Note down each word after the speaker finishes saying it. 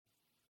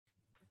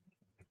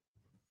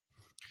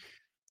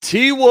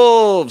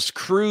T-Wolves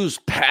cruise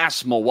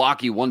past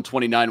Milwaukee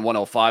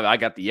 129-105. I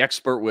got the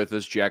expert with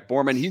us, Jack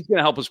Borman. He's going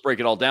to help us break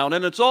it all down,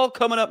 and it's all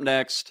coming up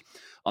next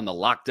on the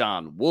Locked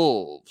On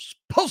Wolves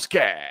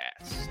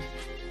POSTCAST.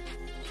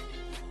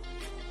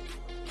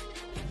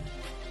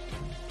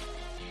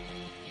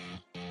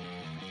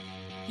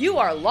 You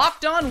are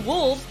Locked On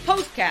Wolves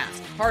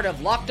POSTCAST, part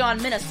of Locked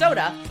On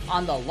Minnesota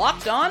on the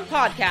Locked On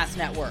Podcast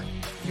Network.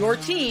 Your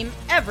team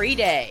every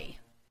day.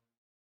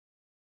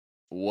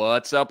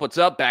 What's up? What's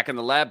up? Back in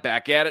the lab,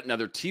 back at it.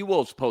 Another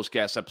T-Wolves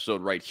POSTCAST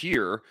episode right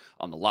here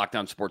on the Locked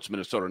On Sports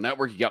Minnesota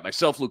Network. You got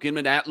myself, Luke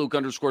Inman, at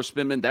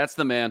Luke_Spinman. That's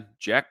the man,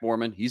 Jack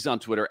Borman. He's on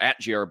Twitter, at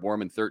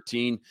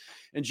JRBorman13.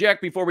 And Jack,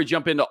 before we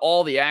jump into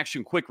all the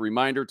action, quick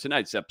reminder,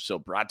 tonight's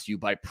episode brought to you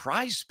by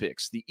Prize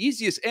Picks, the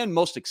easiest and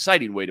most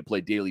exciting way to play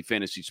daily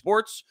fantasy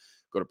sports.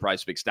 Go to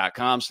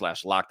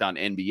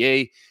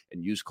prizepicks.com/LockedOnNBA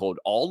and use code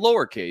all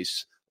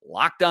lowercase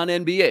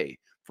LockedOnNBA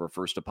for a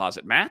first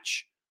deposit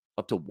match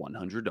up to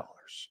 $100.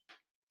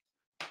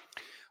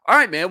 All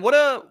right, man, what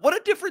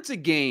a difference a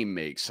game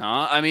makes,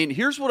 huh? I mean,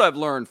 here's what I've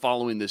learned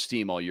following this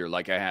team all year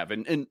like I have.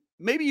 And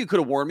maybe you could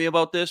have warned me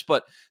about this,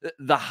 but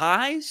the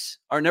highs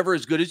are never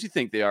as good as you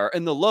think they are.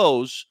 And the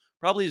lows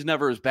probably is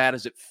never as bad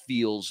as it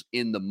feels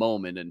in the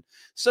moment. And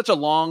such a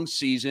long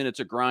season.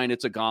 It's a grind.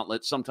 It's a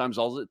gauntlet. Sometimes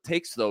all it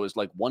takes, though, is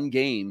like one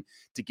game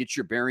to get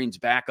your bearings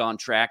back on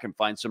track and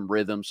find some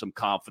rhythm, some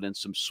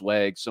confidence, some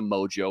swag, some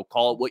mojo.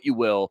 Call it what you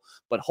will.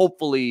 But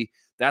hopefully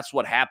that's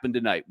what happened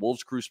tonight.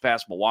 Wolves cruise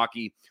past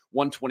Milwaukee,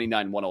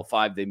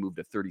 129-105. They moved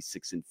to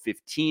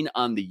 36-15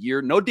 on the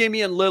year. No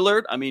Damian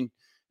Lillard. I mean,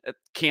 it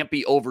can't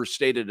be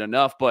overstated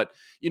enough. But,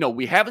 you know,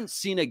 we haven't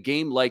seen a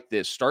game like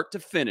this start to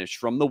finish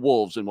from the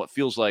Wolves in what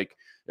feels like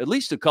at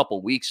least a couple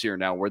weeks here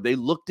now, where they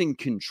looked in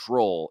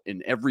control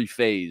in every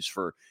phase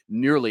for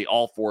nearly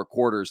all four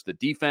quarters. The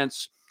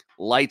defense,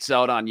 lights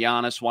out on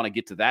Giannis. Want to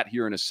get to that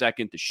here in a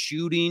second. The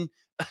shooting,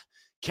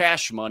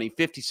 cash money,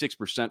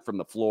 56% from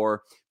the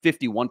floor,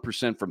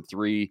 51% from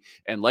three.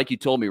 And like you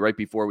told me right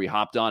before we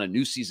hopped on, a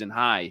new season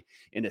high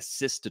in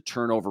assist to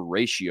turnover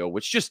ratio,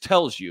 which just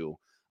tells you,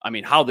 I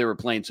mean, how they were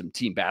playing some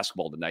team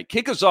basketball tonight.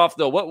 Kick us off,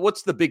 though.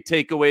 What's the big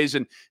takeaways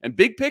and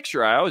big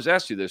picture? I always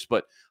ask you this,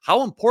 but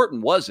how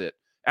important was it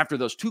after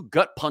those two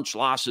gut punch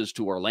losses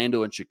to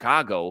Orlando and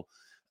Chicago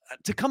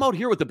to come out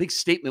here with a big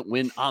statement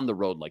win on the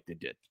road like they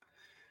did?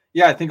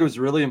 Yeah, I think it was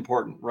really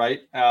important, right?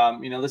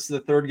 This is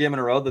the third game in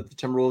a row that the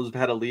Timberwolves have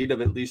had a lead of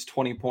at least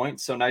 20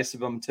 points. So nice of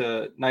them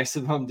to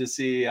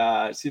see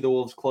the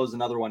Wolves close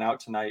another one out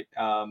tonight.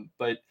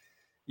 But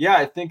yeah,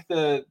 I think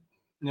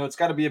it's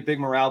got to be a big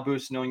morale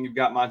boost knowing you've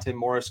got Monte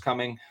Morris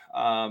coming.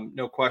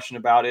 No question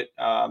about it.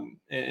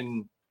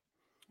 And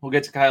we'll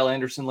get to Kyle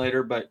Anderson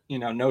later, but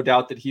no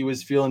doubt that he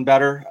was feeling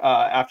better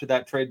after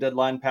that trade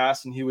deadline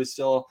pass, and he was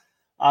still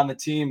on the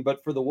team.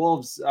 But for the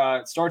Wolves,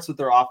 it starts with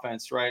their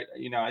offense, right?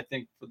 I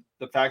think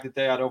the fact that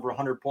they had over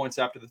 100 points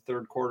after the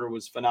third quarter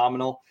was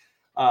phenomenal.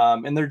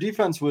 And their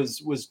defense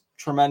was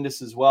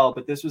tremendous as well.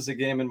 But this was a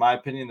game, in my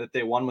opinion, that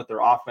they won with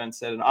their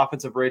offense at an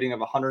offensive rating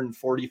of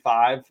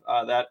 145.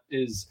 That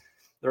is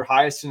their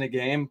highest in a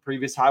game.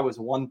 Previous high was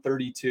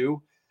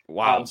 132.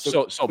 Wow.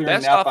 So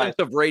best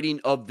offensive rating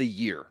of the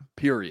year,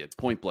 period,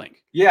 point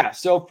blank. Yeah.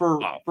 So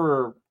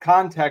for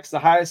context, the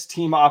highest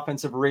team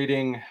offensive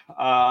rating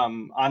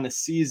on the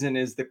season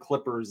is the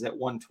Clippers at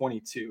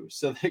 122.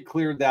 So they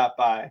cleared that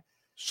by.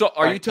 So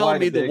are you telling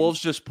me the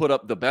Wolves just put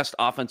up the best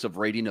offensive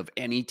rating of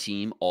any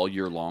team all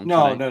year long?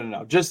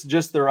 No.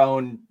 Just their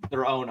own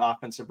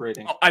offensive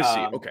rating. Oh, I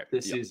see. Okay.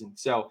 This season.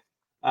 So,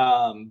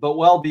 but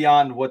well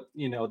beyond what,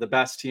 the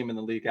best team in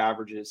the league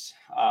averages,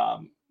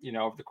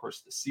 over the course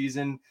of the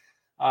season.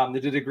 They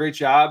did a great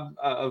job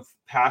of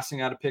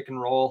passing out of pick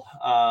and roll.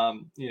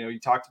 You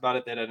talked about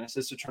it. They had an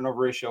assist to turnover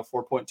ratio of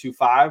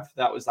 4.25.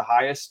 That was the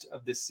highest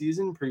of this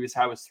season. Previous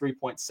high was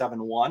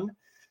 3.71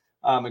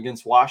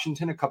 against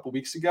Washington a couple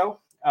weeks ago.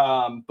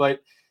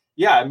 But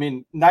yeah, I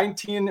mean,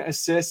 19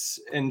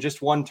 assists and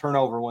just one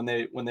turnover when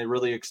they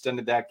really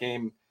extended that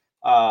game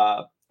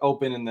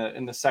open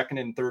in the second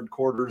and third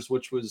quarters,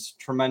 which was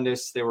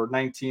tremendous. They were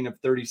 19 of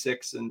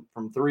 36 and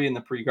from three in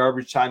the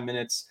pre-garbage time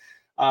minutes.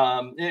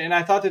 And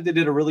I thought that they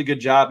did a really good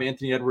job.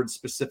 Anthony Edwards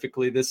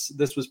specifically, this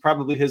was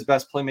probably his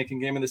best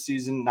playmaking game of the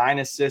season. 9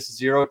 assists,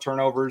 0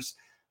 turnovers.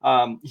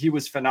 He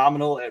was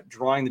phenomenal at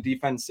drawing the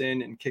defense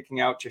in and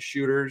kicking out to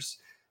shooters.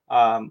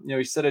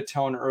 He set a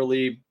tone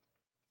early,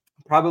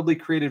 probably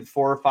created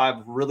 4 or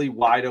 5 really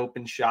wide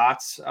open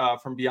shots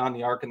from beyond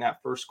the arc in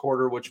that first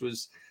quarter, which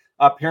was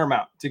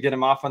paramount to get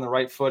him off on the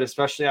right foot,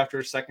 especially after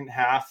a second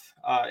half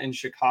in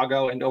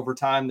Chicago and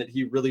overtime that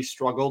he really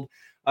struggled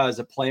as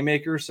a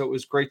playmaker. So it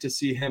was great to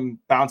see him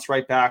bounce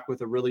right back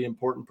with a really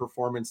important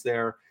performance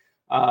there.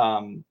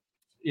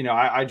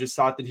 I just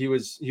thought that he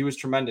was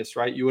tremendous,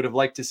 right? You would have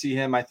liked to see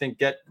him, I think,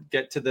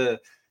 get to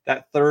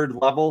that third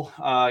level,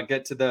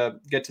 get to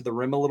the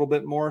rim a little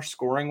bit more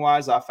scoring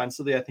wise,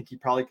 offensively. I think he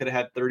probably could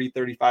have had 30,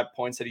 35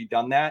 points had he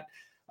done that.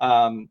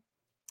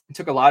 He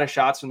took a lot of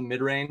shots from the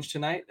mid range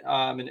tonight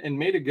and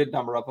made a good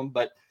number of them,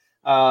 but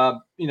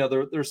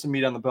There's some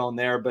meat on the bone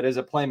there, but as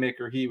a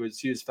playmaker, he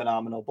was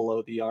phenomenal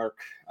below the arc,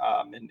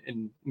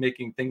 and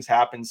making things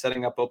happen,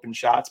 setting up open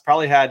shots.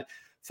 Probably had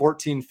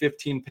 14,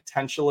 15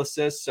 potential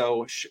assists.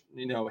 So,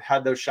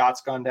 had those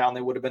shots gone down,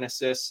 they would have been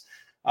assists,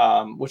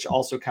 which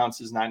also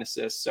counts as 9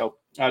 assists. So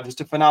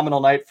just a phenomenal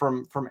night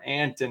from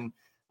Ant. And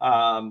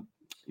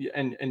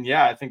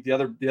yeah, I think the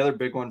other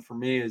big one for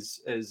me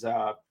is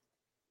the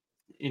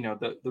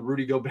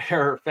Rudy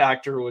Gobert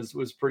factor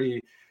was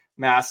pretty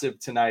massive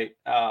tonight.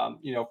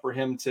 For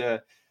him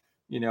to,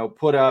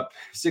 put up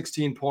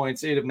 16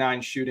 points, 8 of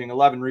 9 shooting,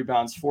 11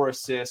 rebounds, 4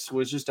 assists,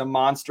 was just a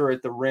monster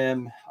at the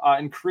rim,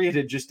 and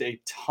created just a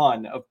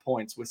ton of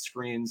points with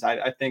screens.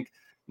 I think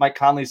Mike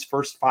Conley's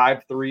first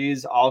 5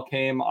 threes all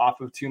came off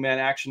of 2-man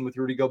action with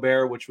Rudy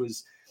Gobert, which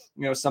was,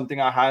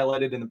 something I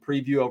highlighted in the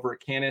preview over at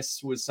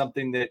Canis, was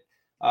something that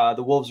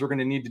the Wolves were going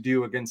to need to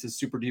do against his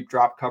super deep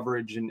drop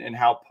coverage and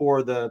how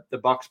poor the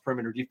Bucks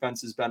perimeter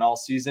defense has been all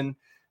season.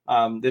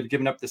 They've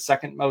given up the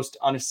second most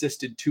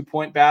unassisted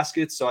 2-point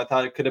baskets. So I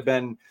thought it could have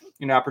been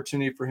an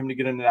opportunity for him to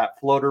get into that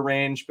floater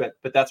range, but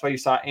that's why you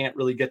saw Ant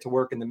really get to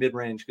work in the mid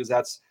range, because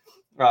that's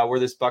where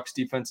this Bucks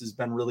defense has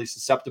been really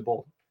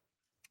susceptible.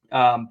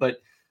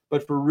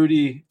 But for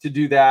Rudy to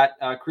do that,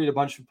 create a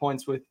bunch of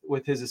points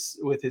with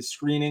his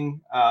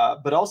screening,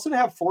 but also to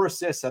have 4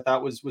 assists, I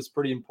thought was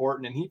pretty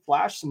important. And he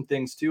flashed some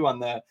things too on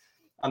the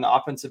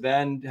offensive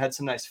end, had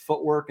some nice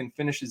footwork and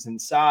finishes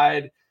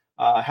inside.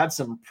 Had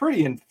some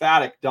pretty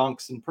emphatic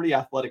dunks and pretty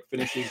athletic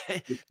finishes.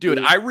 Dude,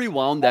 I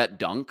rewound that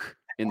dunk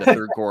in the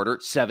third quarter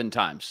 7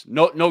 times.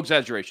 No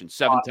exaggeration,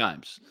 7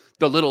 times.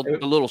 The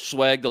little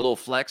swag, the little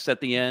flex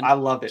at the end. I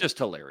love it. Just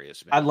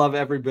hilarious, man. I love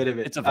every bit of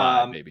it. It's a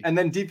vibe, baby. And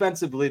then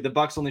defensively, the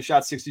Bucks only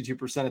shot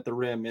 62% at the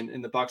rim,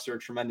 and the Bucks are a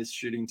tremendous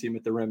shooting team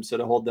at the rim. So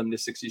to hold them to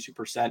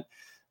 62%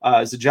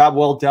 is a job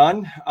well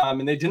done.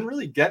 And they didn't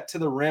really get to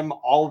the rim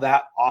all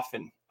that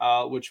often,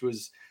 which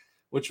was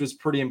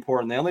pretty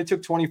important. They only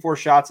took 24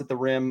 shots at the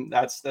rim.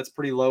 That's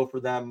pretty low for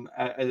them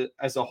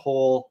as a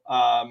whole,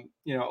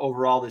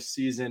 overall this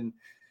season.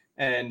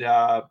 And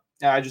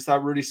I just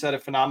thought Rudy set a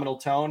phenomenal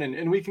tone,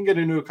 and we can get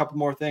into a couple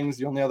more things.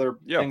 The only other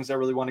things I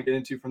really want to get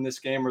into from this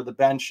game are the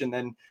bench and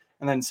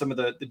then some of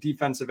the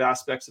defensive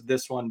aspects of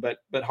this one, but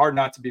hard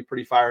not to be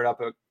pretty fired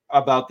up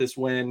about this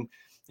win.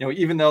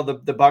 Even though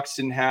the Bucks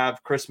didn't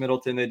have Chris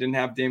Middleton, they didn't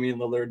have Damian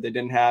Lillard, they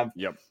didn't have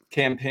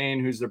Cam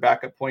Payne, who's their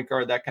backup point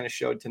guard. That kind of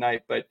showed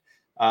tonight, but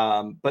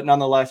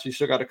nonetheless, you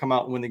still got to come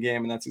out and win the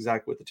game, and that's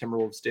exactly what the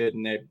Timberwolves did,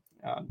 and they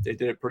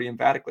did it pretty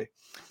emphatically.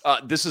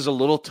 This is a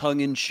little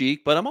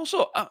tongue-in-cheek, but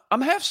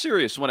I'm half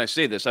serious when I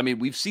say this. I mean,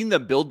 we've seen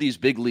them build these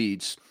big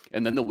leads,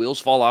 and then the wheels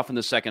fall off in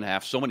the second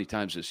half so many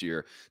times this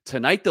year.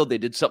 Tonight, though, they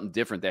did something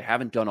different they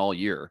haven't done all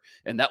year,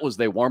 and that was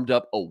they warmed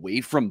up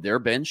away from their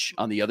bench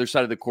on the other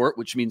side of the court,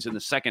 which means in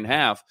the second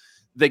half,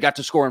 they got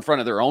to score in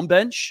front of their own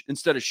bench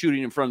instead of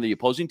shooting in front of the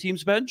opposing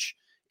team's bench.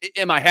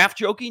 Am I half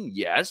joking?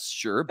 Yes,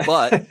 sure.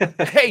 But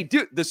hey,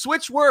 dude, the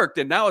switch worked,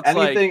 and now it's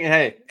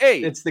hey,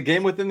 it's the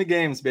game within the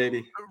games,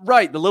 baby.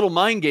 Right, the little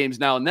mind games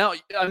now. Now,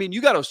 I mean,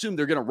 you got to assume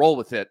they're going to roll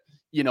with it,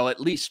 at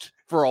least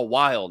for a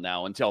while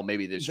now until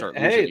maybe they start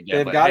losing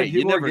again. They've got a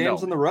few more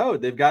games on the road.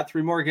 They've got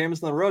 3 more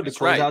games on the road to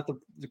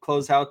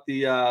close out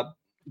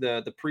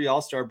the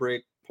pre-All-Star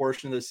break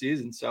portion of the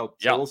season. So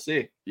we'll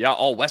see. Yeah,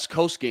 all West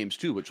Coast games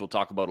too, which we'll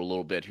talk about a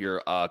little bit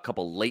here. A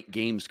couple late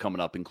games coming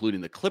up,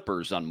 including the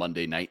Clippers on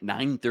Monday night,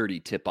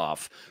 9:30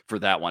 tip-off for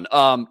that one.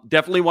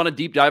 Definitely want to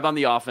deep dive on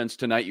the offense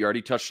tonight. You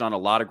already touched on a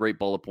lot of great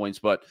bullet points,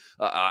 but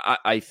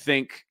I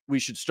think we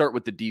should start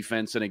with the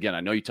defense. And again, I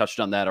know you touched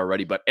on that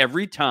already, but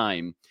every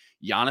time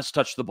Giannis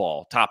touched the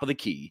ball, top of the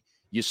key,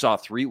 you saw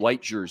 3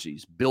 white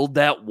jerseys build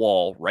that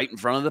wall right in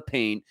front of the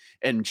paint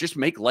and just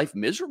make life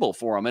miserable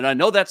for them. And I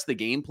know that's the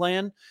game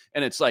plan.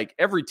 And it's like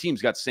every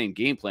team's got the same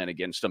game plan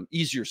against them.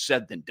 Easier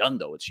said than done,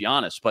 though. It's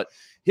Giannis. But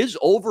his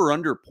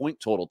over-under point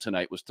total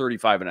tonight was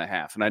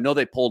 35.5. And I know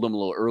they pulled him a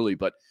little early,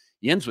 but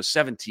he ends with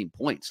 17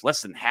 points,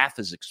 less than half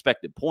his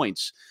expected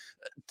points.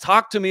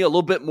 Talk to me a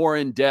little bit more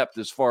in depth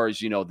as far as,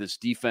 this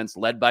defense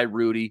led by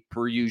Rudy,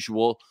 per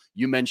usual.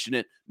 You mentioned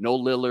it. No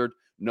Lillard.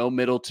 No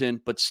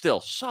Middleton, but still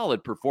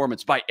solid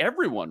performance by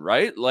everyone,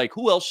 right? Like,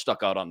 who else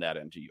stuck out on that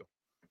end to you?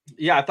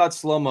 Yeah, I thought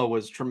Slow-Mo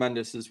was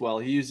tremendous as well.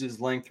 He used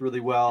his length really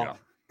well,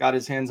 got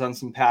his hands on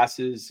some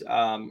passes.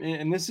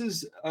 And this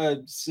is a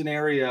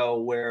scenario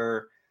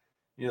where,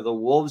 the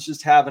Wolves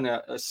just having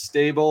a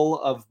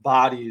stable of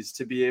bodies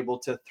to be able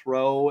to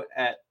throw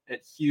at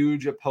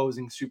huge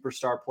opposing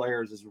superstar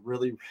players is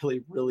really,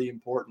 really, really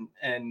important.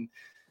 And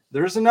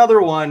there's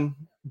another one.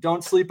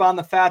 Don't sleep on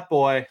the fat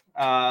boy.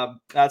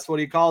 That's what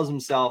he calls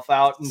himself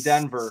out in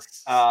Denver.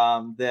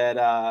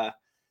 That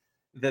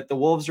the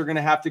Wolves are going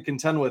to have to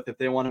contend with if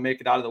they want to make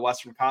it out of the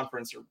Western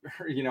Conference, or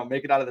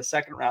make it out of the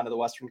second round of the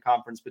Western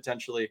Conference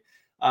potentially.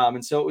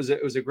 And so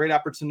it was a great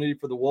opportunity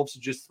for the Wolves to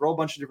just throw a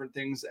bunch of different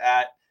things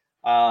at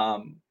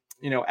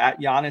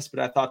Giannis. But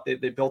I thought they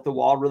built the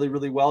wall really,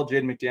 really well.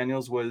 Jaden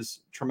McDaniels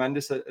was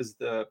tremendous as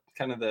the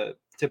kind of the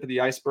tip of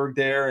the iceberg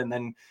there. And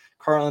then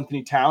Karl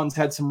Anthony Towns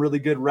had some really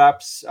good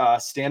reps,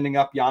 standing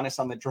up Giannis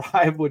on the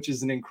drive, which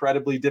is an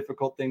incredibly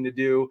difficult thing to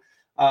do.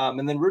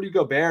 And then Rudy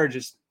Gobert,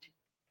 just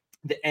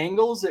the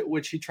angles at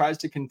which he tries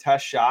to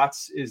contest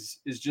shots is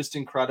just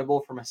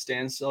incredible from a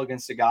standstill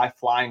against a guy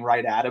flying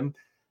right at him.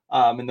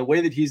 And the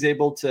way that he's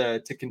able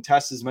to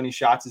contest as many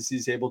shots as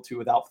he's able to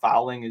without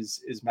fouling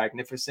is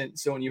magnificent.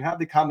 So when you have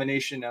the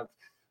combination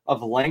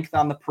of length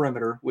on the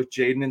perimeter with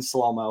Jaden and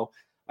Slow-Mo,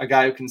 a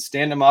guy who can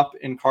stand him up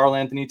in Karl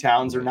Anthony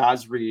Towns or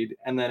Naz Reid,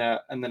 and then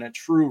a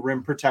true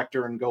rim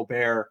protector in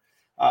Gobert,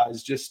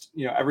 is just,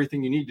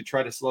 everything you need to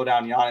try to slow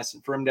down Giannis.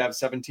 And for him to have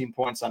 17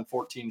 points on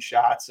 14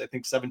 shots, I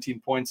think 17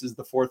 points is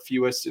the fourth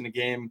fewest in a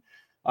game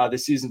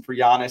this season for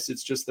Giannis.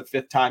 It's just the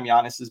fifth time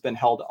Giannis has been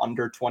held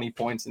under 20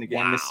 points in a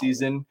game this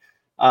season.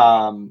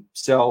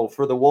 So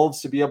for the Wolves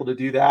to be able to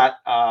do that,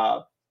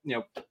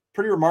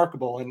 pretty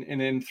remarkable. And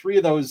in three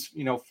of those,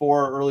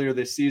 4 earlier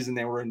this season,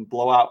 they were in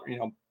blowout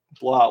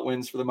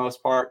wins for the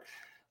most part.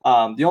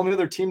 The only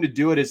other team to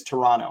do it is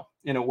Toronto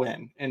in a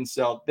win. And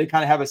so they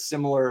kind of have a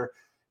similar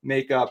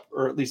makeup,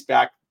 or at least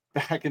back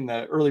in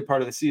the early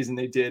part of the season,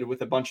 they did,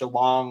 with a bunch of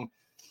long,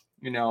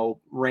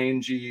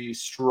 rangy,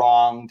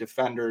 strong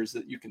defenders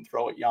that you can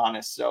throw at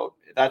Giannis. So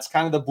that's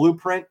kind of the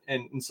blueprint.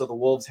 And so the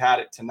Wolves had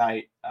it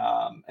tonight.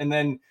 And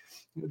then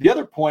the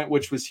other point,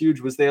 which was huge,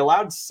 was they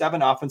allowed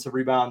 7 offensive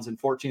rebounds and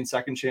 14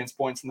 second chance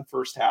points in the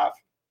first half.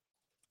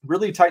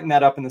 Really tightened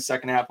that up in the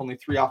second half, only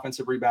 3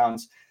 offensive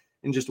rebounds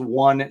and just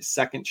 1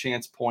 second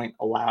chance point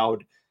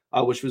allowed,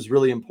 which was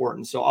really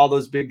important. So all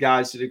those big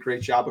guys did a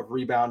great job of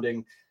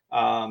rebounding.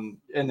 And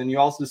then you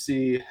also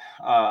see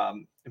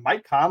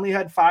Mike Conley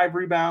had 5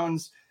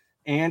 rebounds.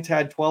 Ant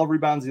had 12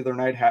 rebounds the other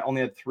night,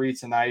 only had 3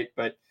 tonight.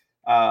 But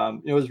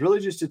it was really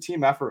just a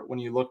team effort when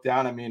you look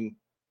down. I mean,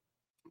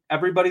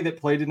 everybody that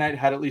played tonight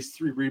had at least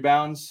 3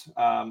 rebounds,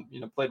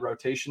 played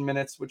rotation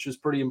minutes, which is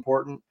pretty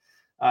important.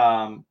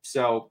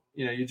 So,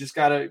 you just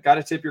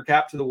gotta tip your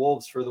cap to the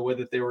Wolves for the way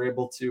that they were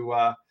able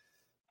to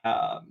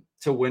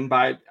win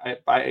by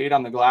 8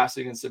 on the glass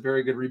against a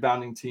very good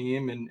rebounding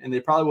team. And they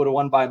probably would have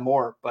won by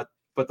more, but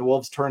the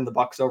Wolves turned the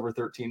Bucks over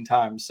 13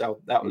 times.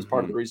 So that was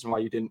part of the reason why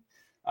you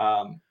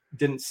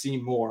didn't see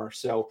more.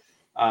 So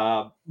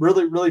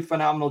really, really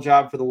phenomenal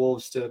job for the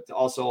Wolves to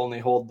also only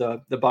hold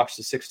the Bucks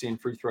to 16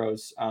 free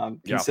throws,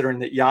 considering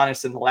that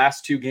Giannis in the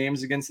last 2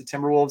 games against the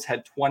Timberwolves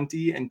had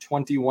 20 and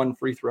 21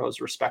 free throws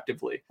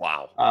respectively.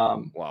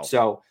 Wow.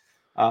 So,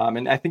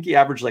 and I think he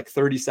averaged like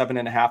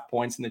 37.5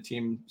 points in the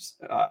teams,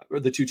 or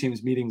the 2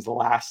 teams meetings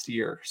last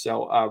year.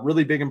 So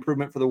really big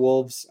improvement for the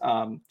Wolves.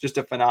 Just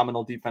a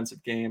phenomenal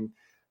defensive game.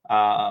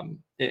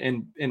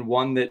 And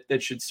one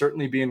that should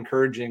certainly be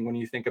encouraging when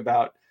you think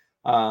about,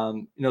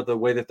 the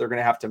way that they're going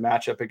to have to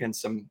match up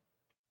against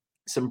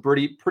some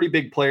pretty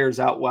big players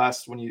out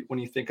west. When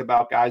you think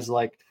about guys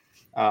like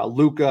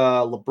Luka,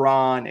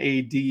 LeBron,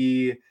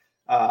 AD,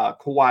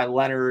 Kawhi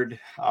Leonard,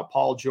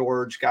 Paul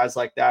George, guys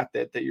like that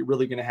you're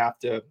really going to have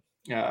to,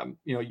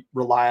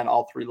 rely on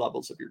all 3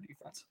 levels of your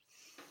defense.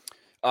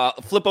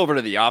 Flip over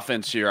to the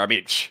offense here. I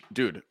mean,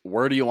 dude,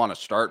 where do you want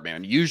to start,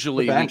 man?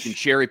 Usually we can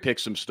cherry pick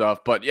some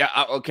stuff, but yeah.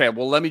 Okay.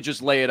 Well, let me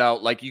just lay it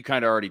out like you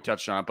kind of already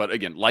touched on, but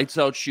again, lights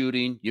out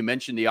shooting. You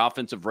mentioned the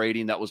offensive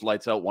rating. That was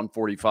lights out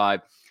 145,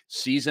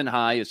 season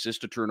high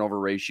assist to turnover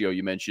ratio.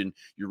 You mentioned,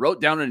 you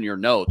wrote down in your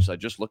notes, I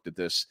just looked at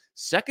this,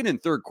 second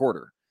and third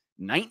quarter,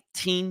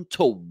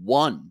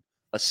 19-1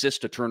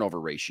 assist to turnover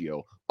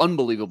ratio.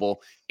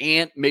 Unbelievable.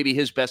 And maybe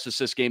his best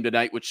assist game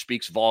tonight, which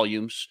speaks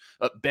volumes.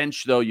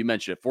 Bench, though, you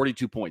mentioned it,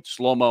 42 points.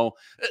 Slow-mo.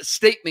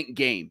 Statement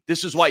game.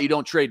 This is why you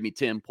don't trade me,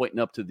 Tim, pointing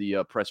up to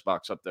the press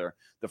box up there,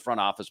 the front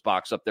office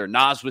box up there.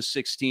 Naz was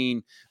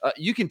 16.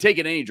 You can take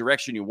it any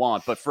direction you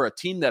want, but for a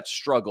team that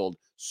struggled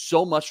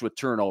so much with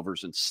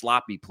turnovers and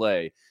sloppy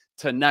play,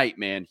 tonight,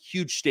 man,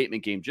 huge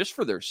statement game just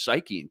for their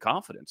psyche and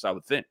confidence, I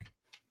would think.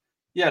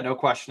 Yeah, no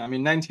question. I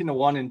mean,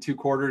 19-1 in 2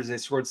 quarters. They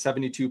scored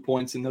 72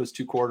 points in those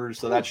 2 quarters,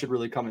 so that should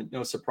really come at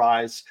no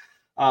surprise.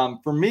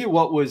 For me,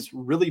 what was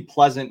really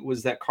pleasant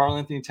was that Karl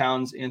Anthony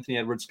Towns, Anthony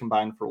Edwards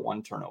combined for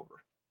 1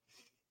 turnover.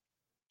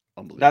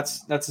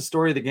 That's the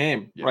story of the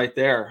game right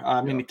there.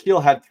 I mean,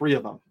 Nikhil had 3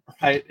 of them,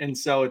 right? And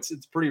so it's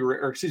pretty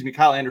rare. Or excuse me,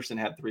 Kyle Anderson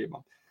had 3 of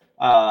them.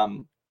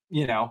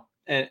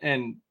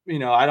 And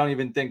I don't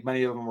even think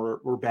many of them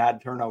were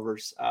bad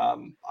turnovers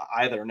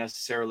either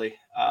necessarily.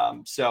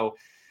 So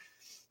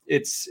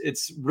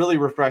it's really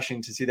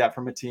refreshing to see that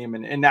from a team.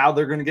 And now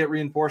they're going to get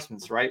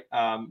reinforcements, right?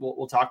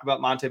 We'll talk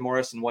about Monte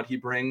Morris and what he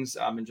brings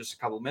in just a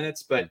couple of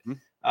minutes. But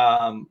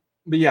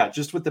yeah,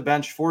 just with the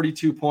bench,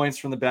 42 points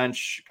from the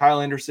bench.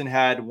 Kyle Anderson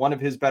had one of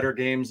his better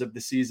games of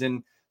the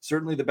season.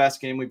 Certainly the best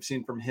game we've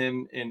seen from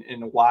him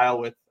in a while,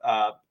 with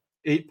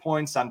 8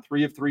 points on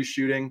 3 of 3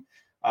 shooting.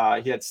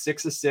 He had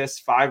 6 assists,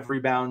 5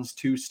 rebounds,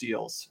 2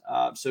 steals.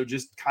 So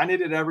just kind of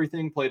did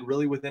everything, played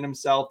really within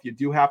himself. You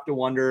do have to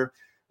wonder,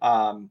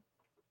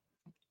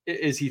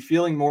 is he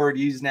feeling more at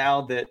ease now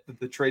that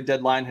the trade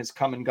deadline has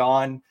come and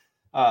gone?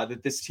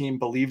 that this team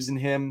believes in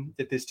him,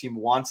 that this team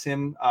wants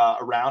him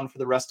around for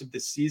the rest of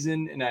this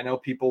season. And I know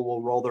people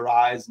will roll their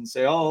eyes and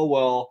say, oh,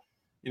 well,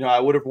 I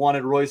would have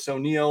wanted Royce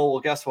O'Neal. Well,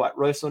 guess what?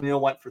 Royce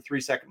O'Neal went for 3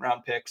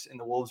 second-round picks, and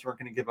the Wolves weren't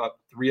going to give up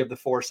 3 of the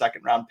 4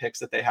 second-round picks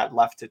that they had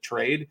left to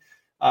trade.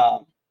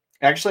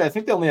 Actually, I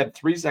think they only had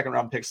 3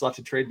 second-round picks left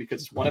to trade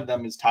because one of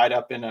them is tied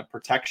up in a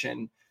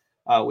protection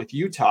with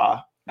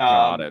Utah.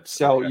 Got it.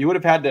 So Okay. you would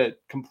have had to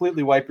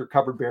completely wipe your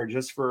cupboard bare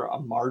just for a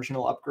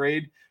marginal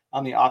upgrade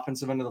on the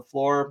offensive end of the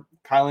floor.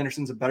 Kyle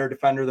Anderson's a better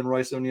defender than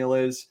Royce O'Neal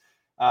is.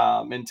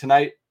 And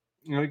tonight,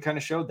 he kind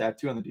of showed that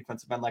too on the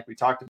defensive end, like we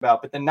talked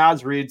about. But then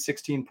Naz Reid,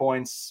 16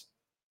 points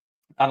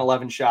on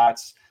 11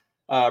 shots.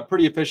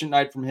 Pretty efficient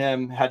night from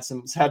him. Had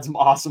some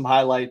awesome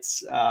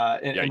highlights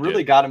and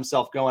really got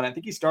himself going. I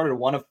think he started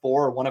 1 of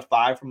 4 or 1 of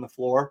 5 from the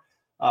floor.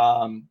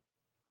 And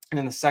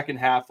in the second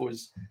half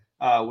was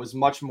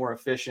much more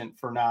efficient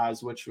for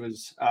Naz, which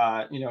was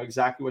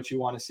exactly what you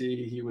want to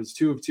see. He was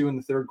 2 of 2 in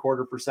the third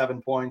quarter for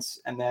 7 points,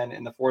 and then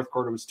in the fourth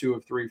quarter was 2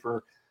 of 3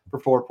 for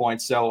 4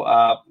 points. So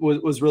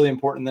was really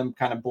important, them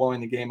kind of blowing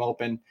the game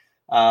open.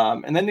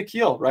 And then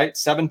Nikhil, right?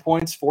 7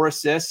 points, 4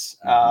 assists.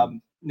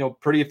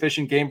 Pretty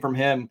efficient game from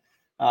him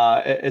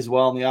as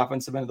well on the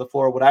offensive end of the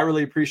floor. What I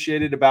really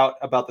appreciated about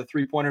the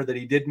 3-pointer that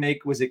he did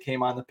make was it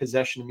came on the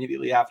possession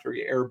immediately after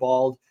he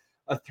airballed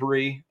a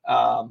 3.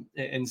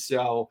 And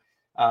so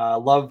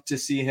love to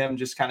see him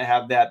just kind of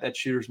have that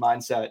shooter's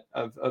mindset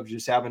of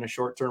just having a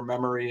short-term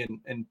memory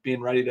and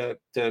being ready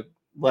to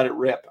let it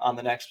rip on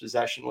the next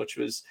possession, which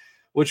was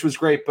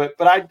great.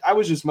 But I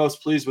was just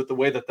most pleased with the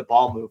way that the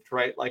ball moved,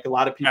 right? Like a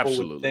lot of people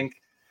would think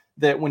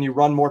that when you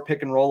run more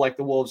pick and roll like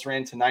the Wolves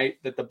ran tonight,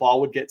 that the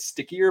ball would get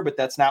stickier, but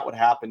that's not what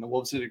happened. The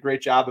Wolves did a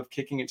great job of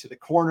kicking it to the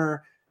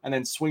corner and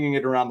then swinging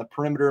it around the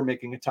perimeter,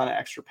 making a ton of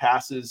extra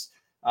passes.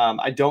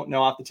 I don't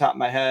know off the top of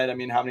my head. I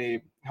mean, how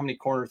many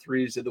corner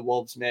threes did the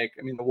Wolves make?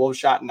 I mean, the Wolves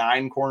shot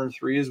 9 corner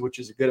threes, which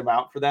is a good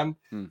amount for them.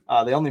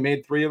 They only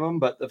made 3 of them,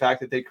 but the fact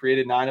that they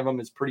created 9 of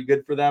them is pretty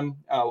good for them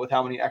with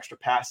how many extra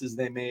passes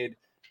they made.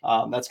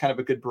 That's kind of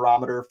a good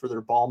barometer for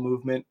their ball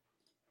movement.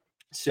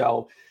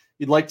 So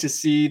you'd like to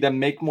see them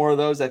make more of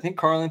those. I think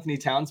Karl-Anthony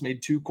Towns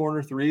made 2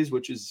 corner threes,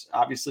 which is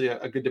obviously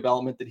a good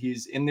development that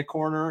he's in the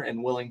corner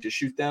and willing to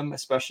shoot them,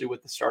 especially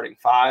with the starting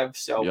 5.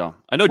 So yeah,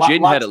 I know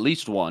Jaden had at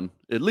least one.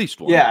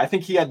 Yeah, I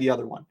think he had the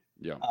other one.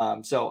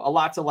 Yeah. So a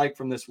lot to like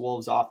from this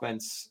Wolves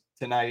offense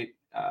tonight,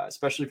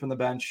 especially from the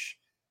bench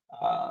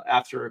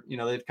after,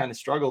 they've kind of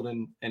struggled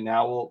and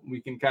now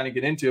we can kind of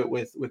get into it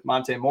with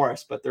Monte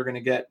Morris, but they're going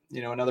to get,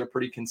 another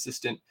pretty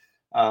consistent,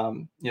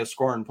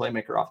 scorer and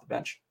playmaker off the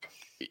bench.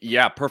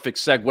 Yeah, perfect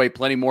segue.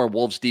 Plenty more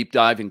Wolves deep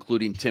dive,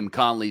 including Tim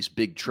Conley's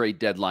big trade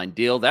deadline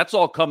deal. That's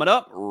all coming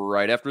up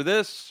right after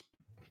this.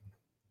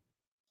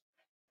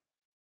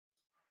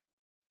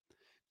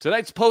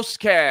 Tonight's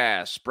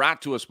POSTCAST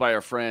brought to us by our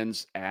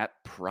friends at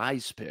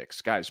Prize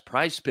Picks. Guys,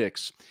 Prize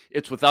Picks,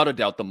 it's without a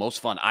doubt the most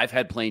fun I've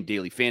had playing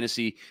daily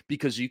fantasy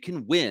because you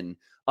can win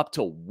up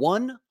to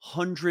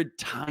 100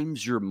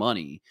 times your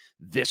money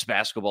this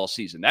basketball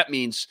season. That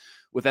means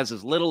with as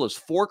little as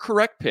 4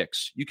 correct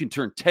picks, you can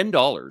turn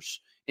 $10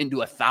 into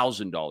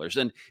 $1,000.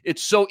 And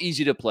it's so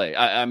easy to play.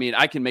 I mean,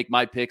 I can make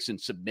my picks and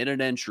submit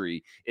an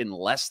entry in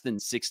less than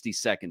 60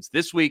 seconds.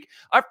 This week,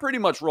 I've pretty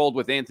much rolled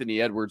with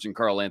Anthony Edwards and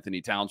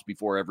Karl-Anthony Towns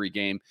before every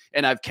game,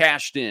 and I've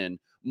cashed in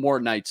more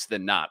nights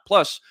than not.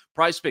 Plus,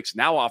 PrizePicks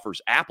now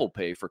offers Apple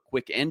Pay for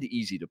quick and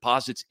easy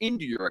deposits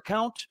into your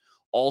account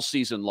all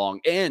season long.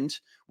 And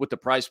with the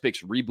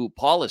PrizePicks reboot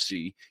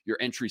policy, your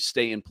entries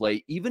stay in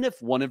play even if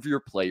one of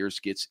your players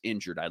gets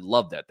injured. I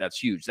love that. That's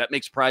huge. That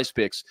makes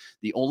PrizePicks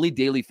the only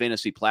daily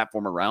fantasy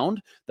platform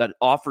around that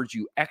offers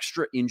you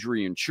extra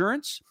injury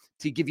insurance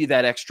to give you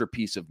that extra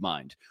peace of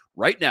mind.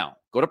 Right now,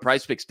 go to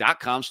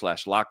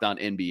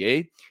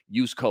prizepicks.com/LockedOnNBA.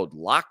 Use code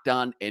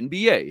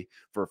LockedOnNBA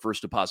for a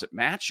first deposit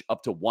match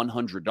up to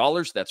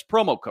 $100. That's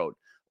promo code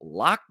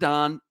Locked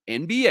On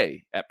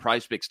NBA at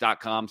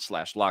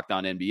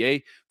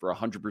prizepicks.com/LockedOnNBA for a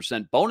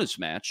 100% bonus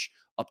match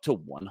up to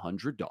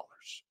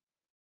 $100.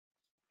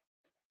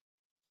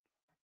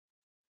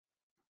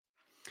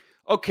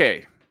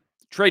 Okay,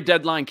 trade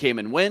deadline came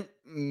and went.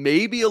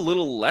 Maybe a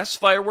little less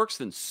fireworks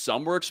than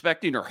some were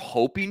expecting or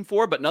hoping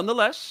for, but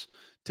nonetheless,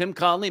 Tim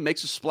Conley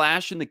makes a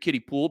splash in the kiddie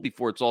pool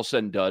before it's all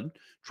said and done.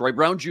 Troy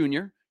Brown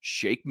Jr.,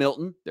 Shake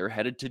Milton, they're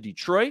headed to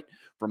Detroit.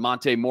 For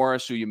Monte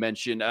Morris, who you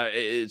mentioned,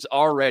 is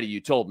already,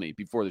 you told me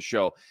before the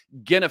show,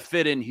 going to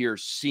fit in here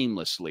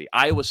seamlessly.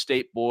 Iowa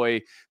State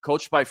boy,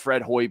 coached by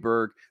Fred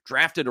Hoiberg,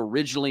 drafted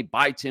originally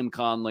by Tim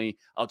Conley,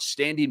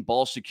 outstanding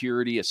ball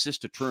security,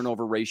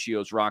 assist-to-turnover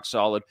ratios, rock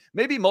solid.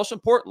 Maybe most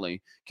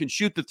importantly, can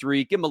shoot the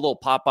 3, give him a little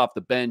pop off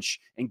the bench,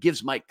 and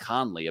gives Mike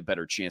Conley a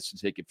better chance to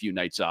take a few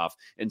nights off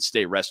and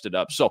stay rested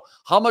up. So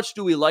how much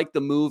do we like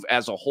the move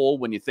as a whole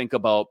when you think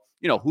about,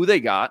 who they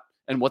got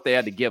and what they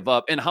had to give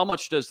up? And how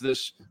much does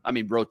this,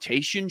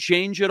 rotation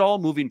change at all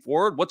moving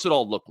forward? What's it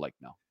all look like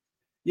now?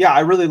 Yeah,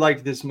 I really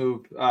liked this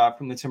move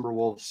from the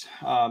Timberwolves.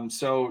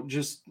 So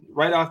just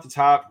right off the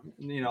top,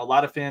 a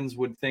lot of fans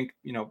would think,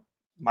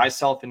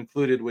 myself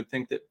included, would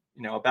think that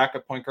a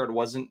backup point guard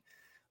wasn't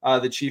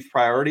the chief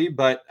priority,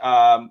 but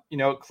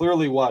it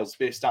clearly was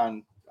based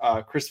on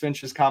Chris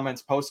Finch's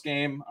comments post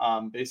game,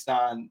 based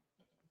on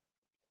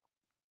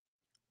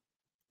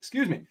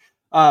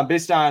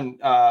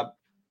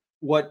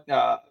what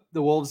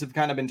the Wolves have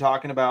kind of been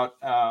talking about,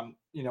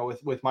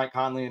 with Mike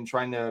Conley and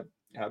trying to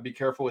be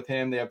careful with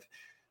him. They have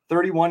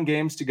 31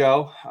 games to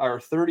go, or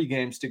 30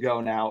 games to go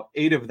now.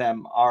 8 of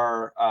them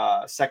are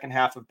second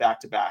half of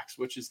back-to-backs,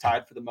 which is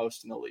tied for the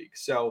most in the league.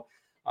 So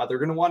they're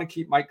going to want to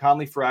keep Mike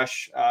Conley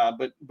fresh.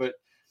 But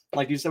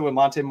like you said, with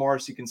Monte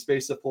Morris, he can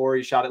space the floor.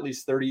 He shot at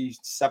least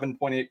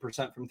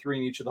 37.8% from three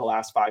in each of the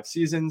last 5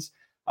 seasons.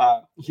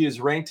 He is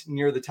ranked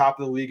near the top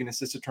of the league in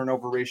assist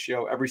turnover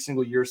ratio every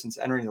single year since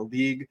entering the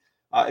league.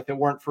 If it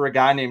weren't for a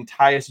guy named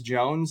Tyus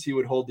Jones, he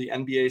would hold the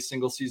NBA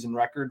single season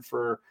record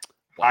for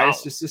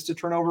highest assist to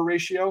turnover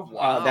ratio.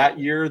 That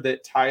year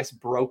that Tyus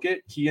broke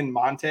it, he and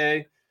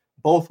Monte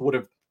both broke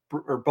the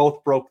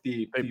both broke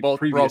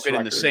it record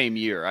in the same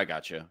year. I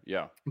got you.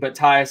 Yeah. But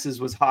Tyus's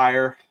was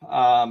higher.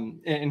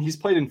 And he's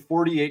played in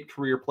 48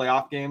 career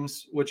playoff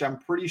games, which I'm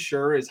pretty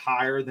sure is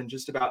higher than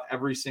just about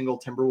every single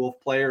Timberwolf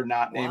player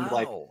not named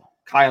like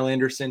Kyle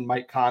Anderson,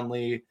 Mike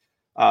Conley,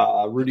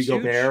 Rudy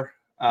Gobert,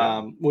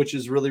 which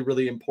is really,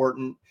 really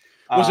important.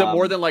 Was it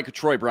more than like a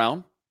Troy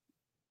Brown?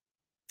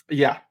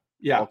 Yeah.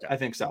 Yeah, okay. I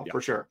think so, for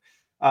sure.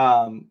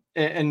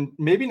 And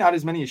maybe not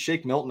as many as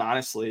Shake Milton,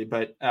 honestly,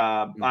 but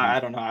I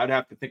don't know. I'd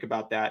have to think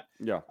about that.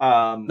 Yeah.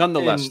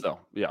 Nonetheless, though.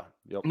 Yeah.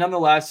 Yep.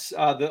 Nonetheless,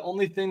 the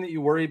only thing that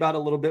you worry about a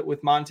little bit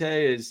with Monte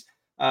is,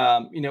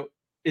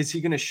 is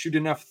he going to shoot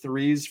enough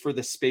threes for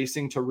the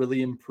spacing to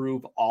really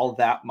improve all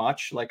that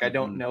much? Like, I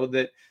don't know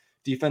that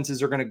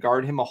defenses are going to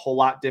guard him a whole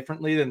lot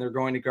differently than they're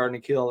going to guard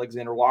Nickeil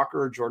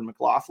Alexander-Walker or Jordan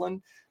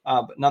McLaughlin.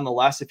 But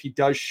nonetheless, if he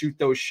does shoot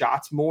those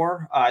shots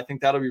more, I think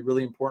that'll be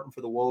really important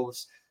for the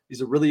Wolves. He's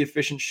a really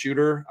efficient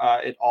shooter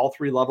at all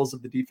 3 levels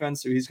of the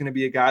defense. So he's going to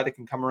be a guy that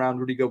can come around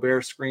Rudy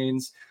Gobert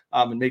screens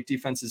and make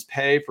defenses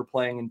pay for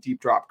playing in deep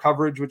drop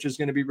coverage, which is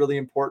going to be really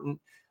important.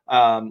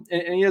 And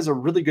he has a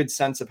really good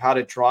sense of how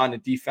to draw in a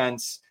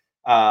defense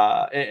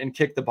and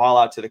kick the ball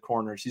out to the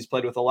corners. He's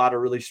played with a lot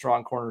of really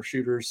strong corner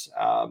shooters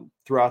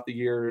throughout the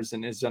years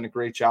and has done a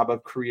great job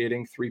of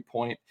creating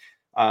 3-point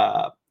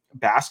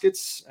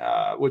baskets,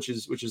 which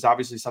is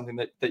obviously something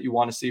that you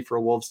want to see for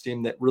a Wolves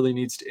team that really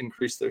needs to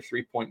increase their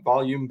 3-point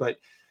volume. But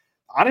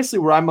honestly,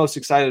 where I'm most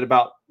excited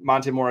about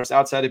Monte Morris,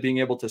 outside of being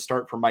able to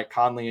start for Mike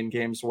Conley in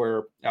games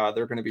where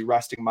they're going to be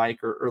resting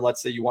Mike, or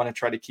let's say you want to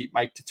try to keep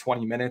Mike to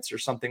 20 minutes or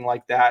something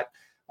like that,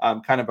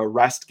 kind of a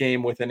rest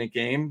game within a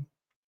game,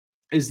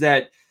 is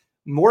that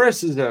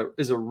Morris is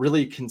a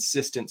really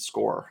consistent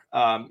scorer.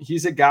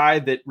 He's a guy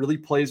that really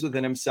plays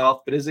within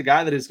himself, but is a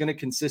guy that is going to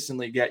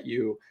consistently get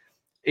you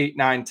 8,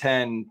 9,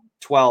 10,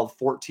 12,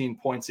 14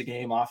 points a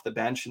game off the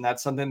bench. And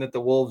that's something that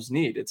the Wolves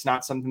need. It's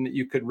not something that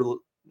you could,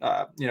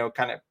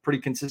 kind of pretty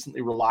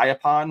consistently rely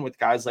upon with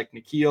guys like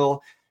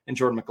Nickeil and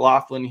Jordan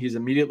McLaughlin. He's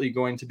immediately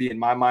going to be, in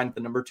my mind, the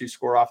number 2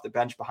 scorer off the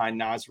bench behind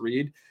Naz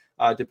Reid,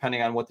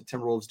 depending on what the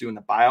Timberwolves do in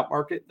the buyout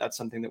market. That's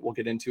something that we'll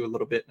get into a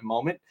little bit in a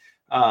moment.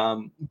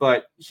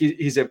 But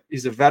he's a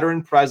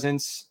veteran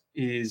presence.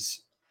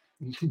 He's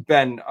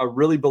been a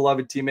really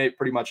beloved teammate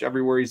pretty much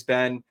everywhere he's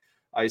been.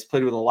 He's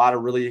played with a lot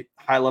of really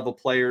high-level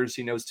players.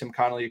 He knows Tim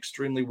Connolly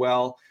extremely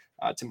well.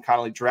 Tim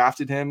Connolly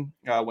drafted him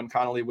when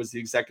Connolly was the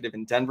executive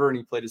in Denver, and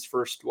he played his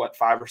first,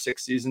 5 or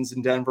 6 seasons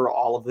in Denver,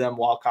 all of them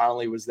while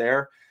Connolly was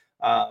there.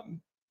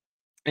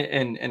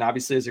 And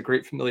obviously has a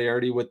great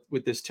familiarity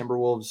with this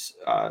Timberwolves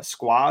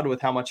squad,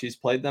 with how much he's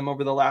played them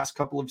over the last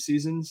couple of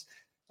seasons.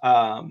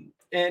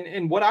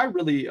 And what I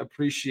really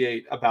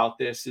appreciate about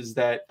this is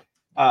that,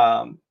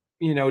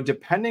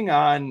 depending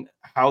on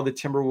how the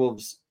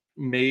Timberwolves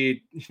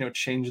made,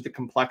 change the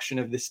complexion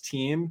of this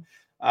team,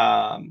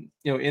 in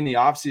the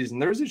offseason,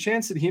 there's a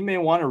chance that he may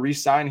want to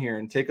re-sign here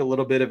and take a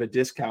little bit of a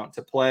discount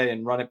to play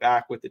and run it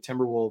back with the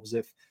Timberwolves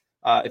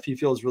if he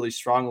feels really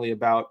strongly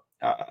about,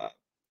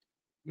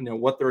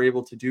 what they're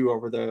able to do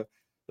over the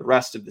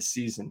rest of the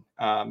season.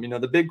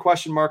 The big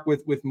question mark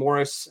with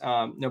Morris,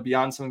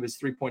 beyond some of his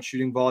 3-point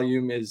shooting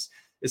volume is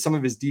some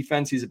of his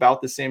defense. He's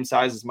about the same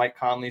size as Mike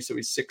Conley, so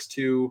he's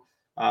 6'2".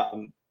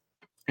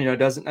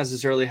 Doesn't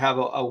necessarily have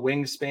a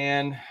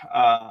wingspan,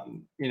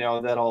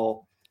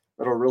 that'll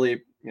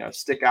really,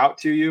 stick out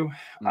to you.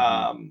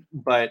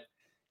 But,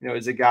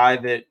 is a guy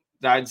that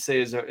I'd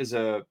say is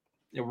a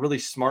really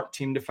smart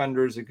team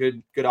defender, is a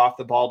good off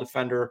the ball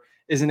defender,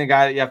 isn't a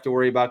guy that you have to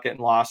worry about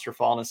getting lost or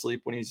falling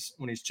asleep when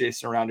he's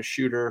chasing around a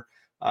shooter.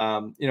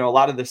 A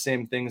lot of the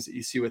same things that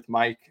you see with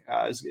Mike,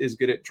 is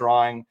good at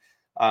drawing,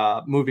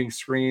 moving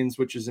screens,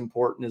 which is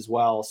important as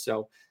well.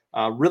 So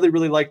really,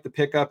 really like the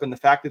pickup, and the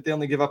fact that they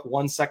only give up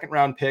 1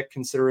 second-round pick,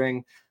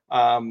 considering,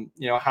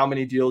 how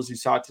many deals you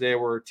saw today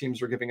where teams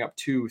were giving up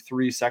 2,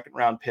 3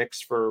 second-round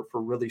picks for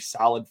really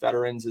solid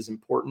veterans is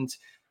important.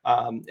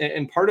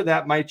 And part of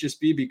that might just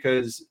be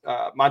because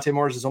Monte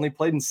Morris has only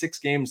played in 6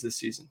 games this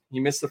season. He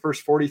missed the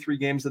first 43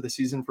 games of the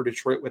season for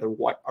Detroit with a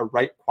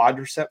right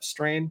quadricep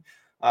strain.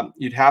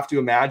 You'd have to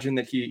imagine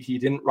that he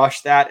didn't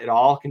rush that at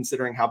all,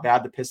 considering how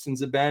bad the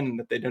Pistons have been and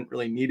that they didn't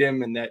really need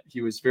him, and that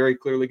he was very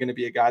clearly going to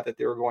be a guy that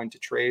they were going to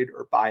trade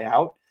or buy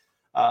out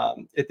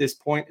at this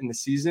point in the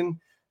season.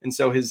 And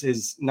so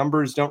his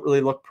numbers don't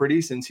really look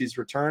pretty since he's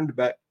returned,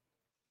 but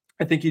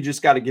I think you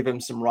just got to give him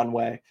some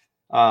runway.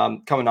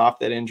 Coming off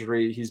that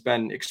injury, he's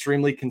been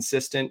extremely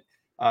consistent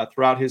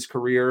throughout his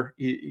career.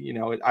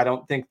 I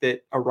don't think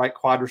that a right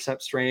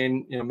quadricep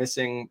strain,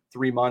 missing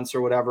 3 months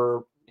or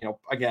whatever,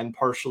 again,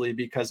 partially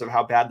because of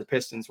how bad the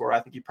Pistons were. I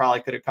think he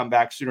probably could have come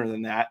back sooner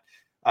than that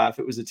if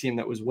it was a team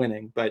that was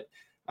winning. But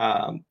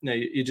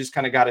you just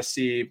kind of got to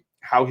see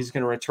how he's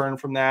going to return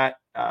from that.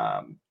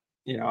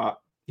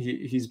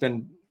 He's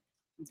been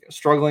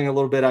struggling a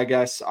little bit, I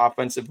guess,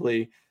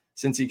 offensively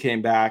since he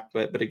came back.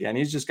 But again,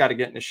 he's just got to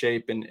get into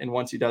shape. And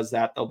once he does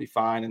that, they'll be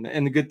fine.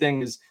 And the good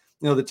thing is,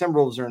 the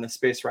Timberwolves are in a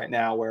space right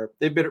now where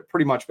they've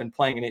pretty much been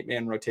playing an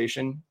 8-man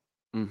rotation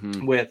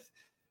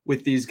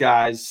with these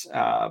guys,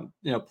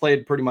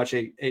 played pretty much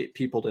eight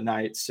people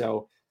tonight.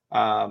 So,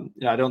 I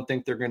don't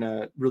think they're going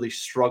to really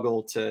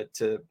struggle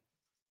to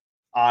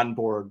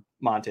onboard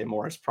Monte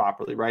Morris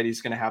properly, right?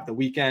 He's going to have the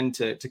weekend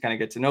to kind of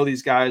get to know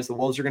these guys. The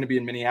Wolves are going to be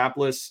in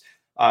Minneapolis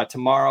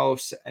tomorrow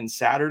and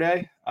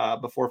Saturday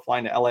before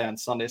flying to LA on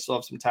Sunday. So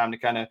have some time to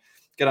kind of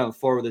get on the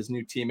floor with his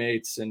new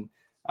teammates and,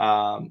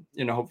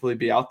 hopefully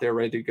be out there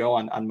ready to go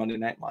on Monday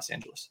night in Los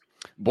Angeles.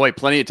 Boy,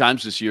 plenty of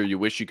times this year you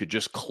wish you could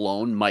just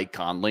clone Mike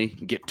Conley,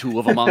 get 2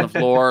 of them on the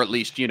floor, at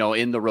least,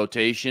 in the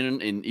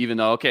rotation. And even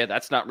though, okay,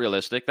 that's not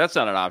realistic, that's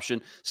not an option.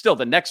 Still,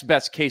 the next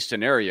best case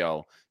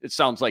scenario, it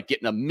sounds like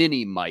getting a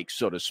mini Mike,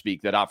 so to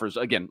speak, that offers,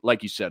 again,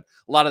 like you said,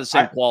 a lot of the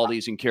same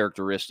qualities and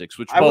characteristics,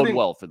 which bode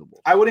well for the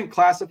Wolves. I wouldn't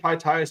classify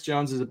Tyus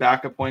Jones as a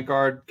backup point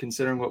guard,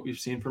 considering what we've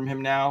seen from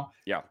him now.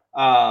 Yeah.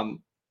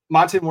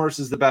 Monte Morris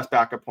is the best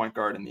backup point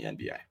guard in the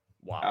NBA.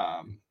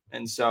 Wow.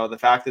 And so the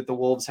fact that the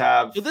Wolves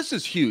have... So this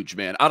is huge,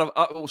 man. Out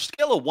of a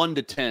scale of 1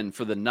 to 10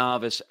 for the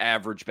novice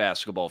average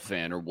basketball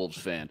fan or Wolves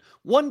fan,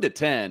 1 to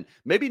 10,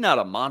 maybe not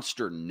a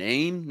monster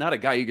name, not a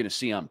guy you're going to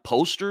see on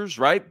posters,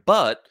 right?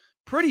 But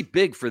pretty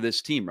big for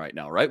this team right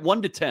now, right?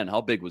 1 to 10,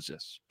 how big was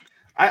this?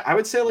 I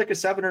would say like a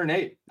 7 or an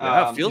 8.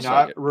 Yeah, it feels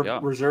like it.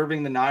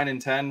 Reserving the 9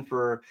 and 10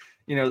 for...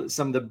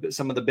 some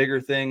of the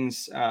bigger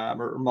things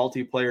or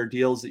multiplayer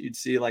deals that you'd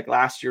see, like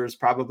last year is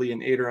probably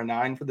an 8 or a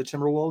 9 for the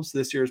Timberwolves.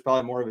 This year is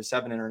probably more of a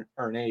 7 or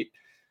an 8.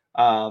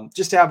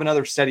 Just to have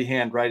another steady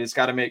hand, right? It's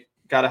got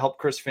to help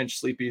Chris Finch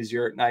sleep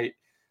easier at night.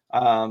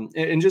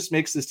 And just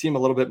makes this team a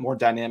little bit more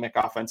dynamic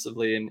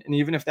offensively. And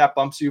even if that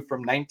bumps you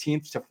from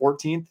 19th to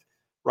 14th,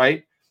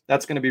 right?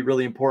 That's going to be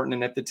really important.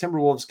 And if the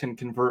Timberwolves can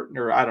convert,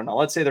 or I don't know,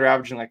 let's say they're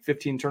averaging like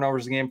 15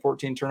 turnovers a game,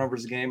 14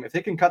 turnovers a game. If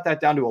they can cut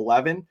that down to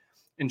 11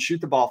 and shoot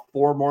the ball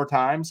 4 more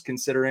times,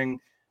 considering,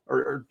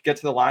 or get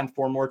to the line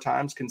 4 more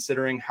times,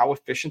 considering how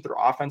efficient their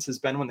offense has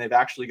been when they've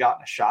actually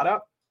gotten a shot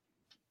up,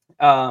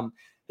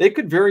 they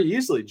could very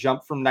easily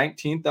jump from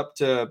 19th up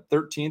to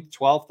 13th,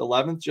 12th,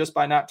 11th, just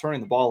by not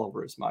turning the ball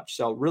over as much.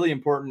 So really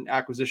important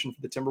acquisition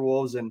for the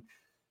Timberwolves, and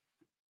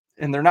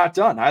they're not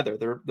done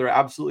either. They're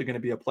absolutely going to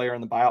be a player in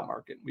the buyout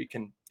market. We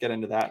can get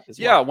into that as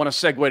well. Yeah, I want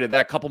to segue to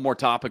that. A couple more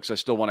topics I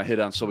still want to hit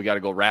on, so we got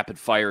to go rapid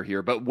fire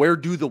here. But where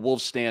do the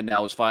Wolves stand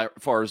now as far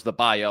as the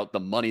buyout,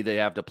 the money they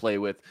have to play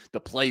with, the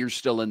players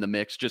still in the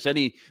mix? Just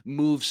any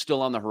moves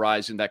still on the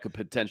horizon that could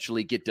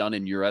potentially get done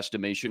in your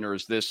estimation, or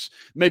is this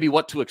maybe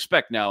what to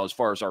expect now as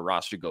far as our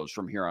roster goes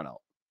from here on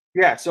out?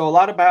 Yeah, so a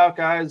lot of buyout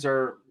guys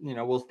are,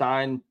 will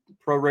sign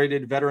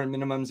prorated veterans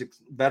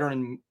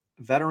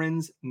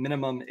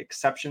minimum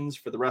exceptions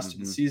for the rest of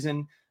the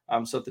season.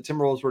 So if the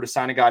Timberwolves were to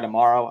sign a guy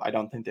tomorrow, I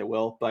don't think they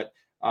will, but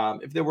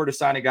if they were to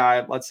sign a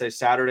guy, let's say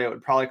Saturday, it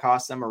would probably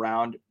cost them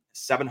around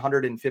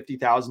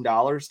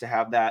 $750,000 to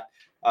have that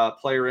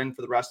player in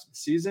for the rest of the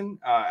season.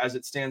 As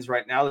it stands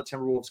right now, the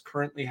Timberwolves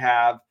currently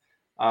have,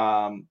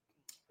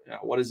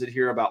 what is it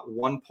here? About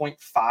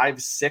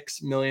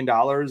 $1.56 million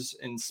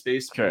in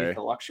space beneath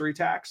the luxury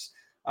tax.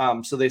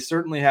 So they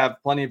certainly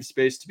have plenty of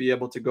space to be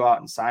able to go out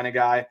and sign a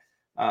guy.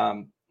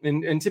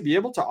 And to be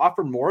able to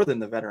offer more than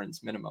the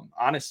veterans minimum,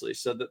 honestly.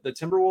 So the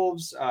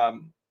Timberwolves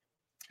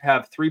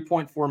have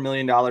 $3.4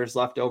 million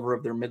left over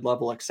of their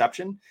mid-level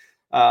exception,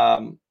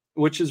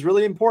 which is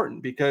really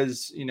important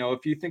because,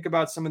 if you think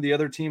about some of the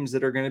other teams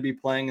that are going to be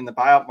playing in the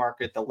buyout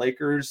market, the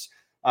Lakers,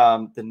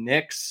 the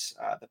Knicks,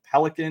 the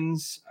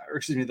Pelicans,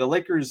 the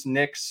Lakers,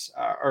 Knicks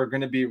are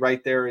going to be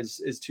right there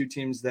as 2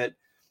 teams that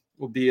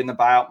will be in the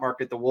buyout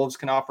market. The Wolves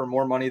can offer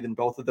more money than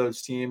both of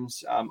those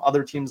teams.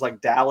 Other teams like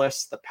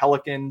Dallas, the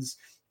Pelicans,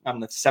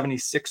 the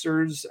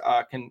 76ers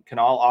can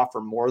all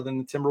offer more than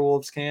the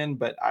Timberwolves can.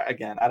 But I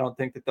don't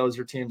think that those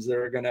are teams that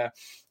are going to,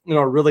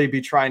 really be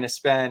trying to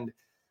spend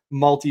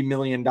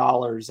multi-million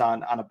dollars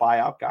on a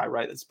buyout guy,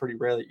 right? It's pretty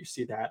rare that you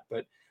see that.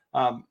 But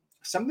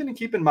something to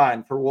keep in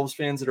mind for Wolves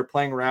fans that are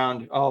playing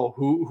around,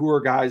 who are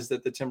guys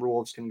that the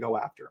Timberwolves can go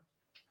after.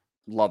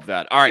 Love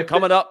that. All right,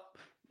 coming up,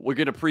 we're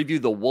going to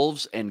preview the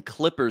Wolves and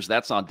Clippers.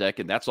 That's on deck,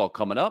 and that's all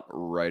coming up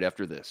right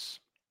after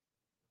this.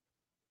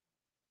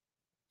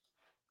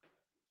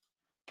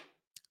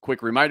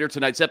 Quick reminder,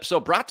 tonight's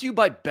episode brought to you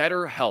by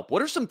BetterHelp.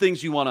 What are some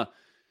things you want to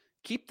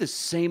keep the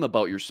same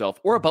about yourself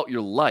or about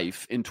your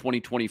life in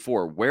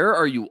 2024? Where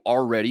are you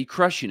already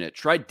crushing it?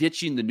 Try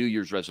ditching the New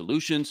Year's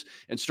resolutions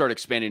and start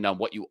expanding on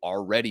what you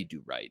already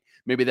do right.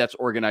 Maybe that's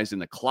organizing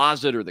the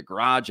closet or the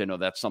garage. I know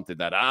that's something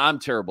that I'm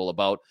terrible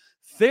about.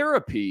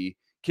 Therapy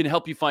can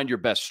help you find your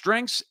best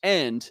strengths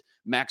and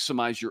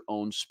maximize your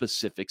own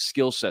specific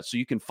skill set. So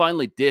you can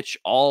finally ditch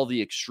all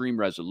the extreme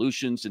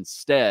resolutions.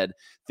 Instead,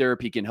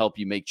 therapy can help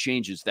you make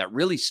changes that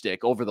really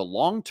stick over the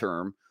long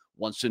term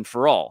once and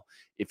for all.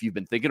 If you've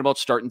been thinking about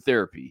starting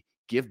therapy,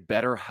 give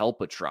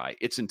BetterHelp a try.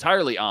 It's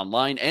entirely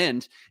online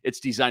and it's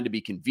designed to be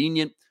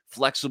convenient,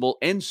 flexible,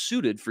 and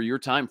suited for your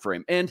time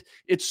frame. And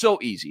it's so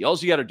easy. All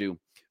you got to do,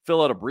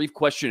 fill out a brief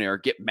questionnaire,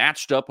 get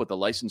matched up with a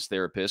licensed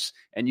therapist,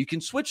 and you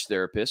can switch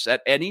therapists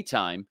at any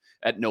time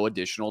at no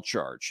additional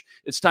charge.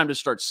 It's time to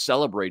start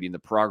celebrating the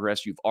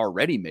progress you've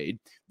already made.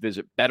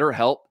 Visit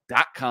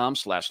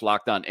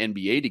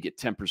BetterHelp.com/LockedOnNBA to get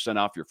 10%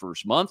 off your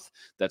first month.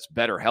 That's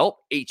BetterHelp,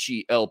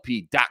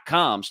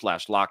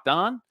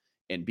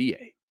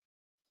 HELP.com/LockedOnNBA.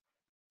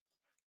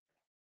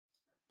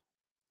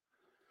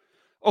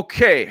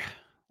 Okay,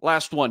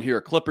 last one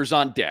here. Clippers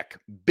on deck.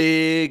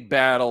 Big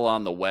battle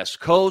on the West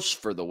Coast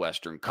for the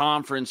Western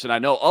Conference. And I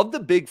know of the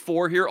big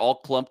four here, all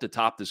clumped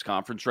atop this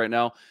conference right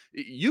now,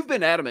 you've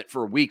been adamant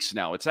for weeks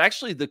now. It's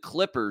actually the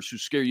Clippers who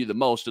scare you the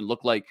most and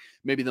look like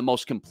maybe the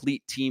most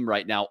complete team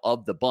right now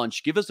of the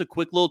bunch. Give us a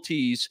quick little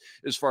tease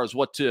as far as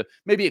what to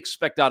maybe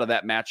expect out of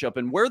that matchup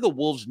and where the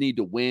Wolves need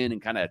to win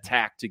and kind of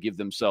attack to give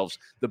themselves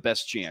the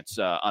best chance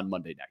on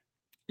Monday night.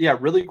 Yeah,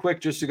 really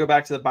quick, just to go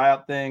back to the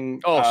buyout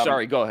thing. Oh,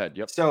 sorry. Go ahead.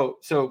 Yep. So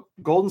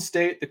Golden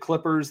State, the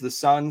Clippers, the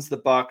Suns, the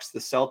Bucks, the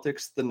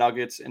Celtics, the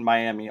Nuggets, and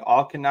Miami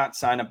all cannot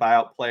sign a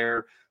buyout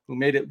player who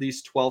made at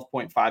least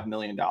 $12.5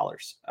 million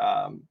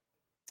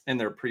in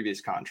their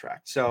previous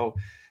contract. So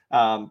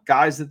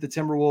guys that the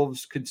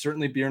Timberwolves could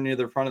certainly be near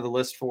the front of the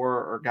list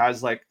for are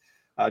guys like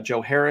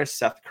Joe Harris,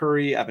 Seth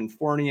Curry, Evan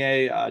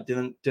Fournier,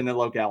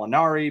 Danilo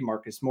Gallinari,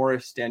 Marcus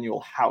Morris,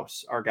 Daniel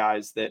House are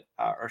guys that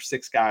are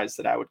six guys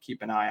that I would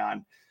keep an eye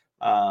on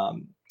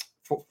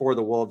for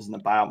the Wolves in the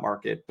buyout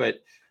market.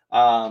 But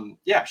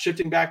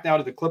shifting back now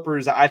to the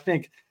Clippers, I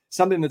think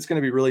something that's going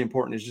to be really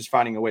important is just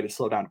finding a way to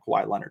slow down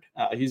Kawhi Leonard.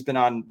 He's been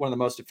on one of the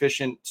most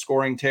efficient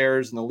scoring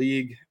tears in the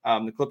league.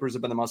 The Clippers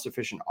have been the most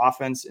efficient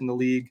offense in the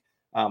league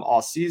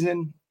all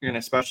season, and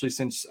especially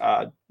since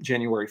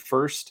January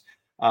 1st.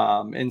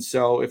 And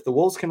so if the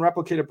Wolves can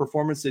replicate a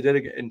performance they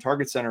did in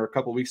Target Center a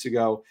couple of weeks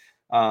ago,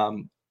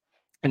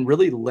 and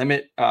really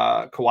limit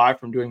Kawhi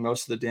from doing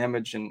most of the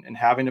damage and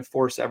having to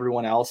force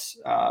everyone else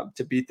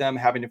to beat them,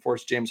 having to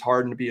force James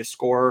Harden to be a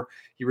scorer.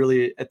 He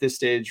really, at this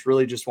stage,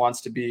 really just wants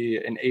to be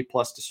an A+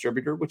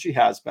 distributor, which he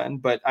has been.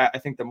 But I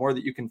think the more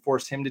that you can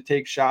force him to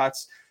take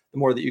shots, the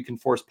more that you can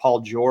force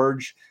Paul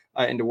George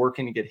into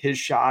working to get his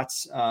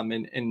shots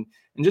and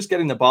just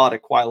getting the ball out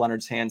of Kawhi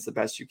Leonard's hands the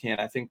best you can.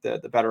 I think the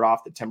better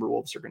off the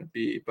Timberwolves are going to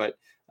be. But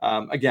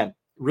again,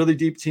 really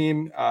deep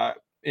team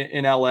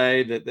in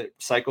LA that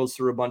cycles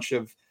through a bunch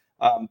of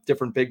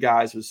different big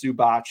guys with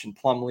Zubac and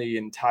Plumlee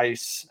and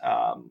Tice.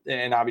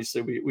 And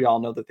obviously we all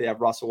know that they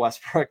have Russell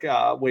Westbrook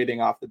waiting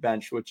off the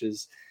bench, which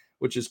is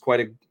quite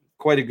a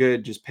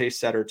good just pace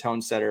setter, tone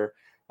setter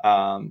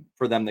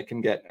for them that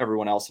can get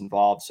everyone else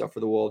involved. So for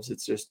the Wolves,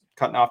 it's just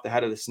cutting off the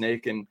head of the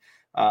snake and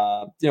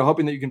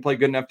hoping that you can play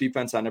good enough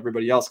defense on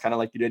everybody else, kind of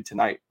like you did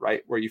tonight,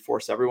 right? Where you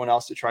force everyone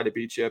else to try to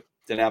beat you,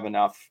 didn't have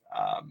enough.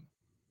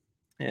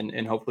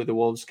 And hopefully the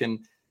Wolves can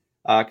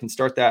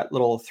start that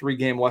little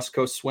 3-game West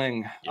Coast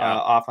swing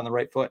off on the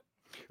right foot.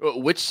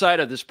 Which side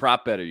of this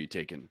prop bet are you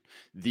taking?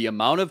 The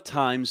amount of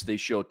times they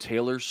show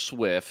Taylor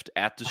Swift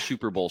at the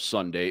Super Bowl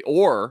Sunday,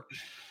 or,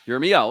 hear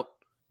me out,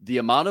 the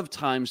amount of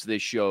times they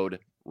showed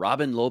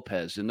Robin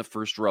Lopez in the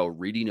first row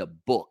reading a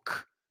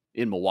book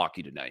in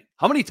Milwaukee tonight?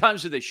 How many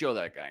times did they show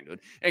that guy, dude?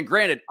 And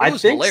granted, it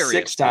was hilarious.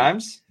 6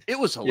 times. It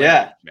was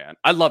hilarious, man.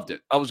 I loved it.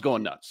 I was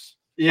going nuts.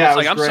 Yeah, I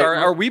was like, I'm sorry.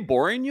 Are we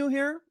boring you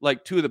here?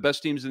 Like two of the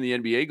best teams in the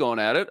NBA going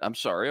at it. I'm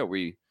sorry. Are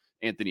we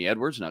Anthony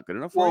Edwards not good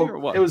enough for you or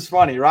what? It was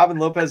funny. Robin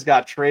Lopez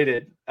got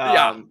traded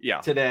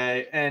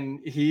today, and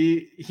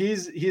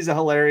he's a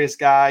hilarious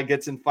guy.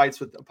 Gets in fights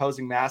with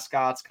opposing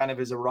mascots, kind of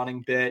as a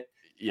running bit.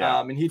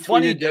 Yeah, and he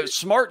funny, tweeted,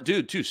 smart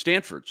dude too.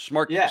 Stanford,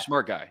 smart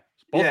guy.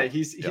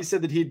 He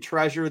said that he'd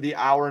treasure the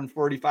hour and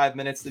 45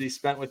 minutes that he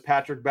spent with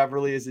Patrick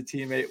Beverley as a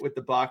teammate with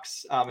the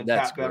Bucks. And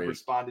Pat Bev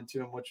responded to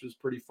him, which was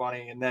pretty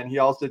funny. And then he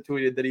also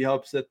tweeted that he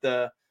hopes that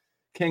the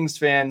Kings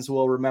fans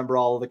will remember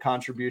all of the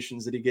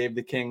contributions that he gave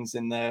the Kings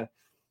in the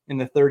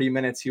 30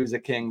 minutes he was a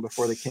King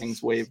before the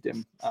Kings waived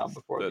him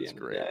before the end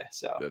of the day.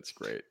 So that's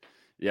great.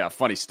 Yeah,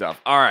 funny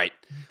stuff. All right.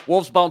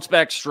 Wolves bounce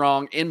back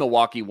strong in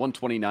Milwaukee,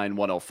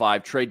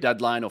 129-105. Trade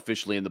deadline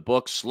officially in the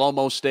books.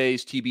 Slow-mo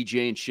stays.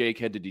 TBJ and Shake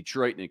head to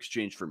Detroit in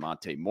exchange for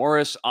Monte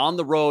Morris. On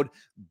the road,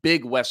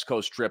 big West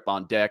Coast trip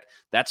on deck.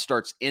 That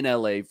starts in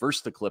LA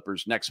versus the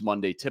Clippers next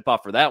Monday.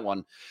 Tip-off for that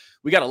one.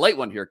 We got a late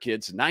one here,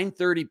 kids.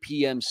 9:30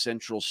 p.m.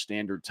 Central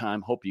Standard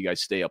Time. Hope you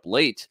guys stay up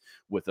late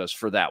with us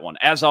for that one.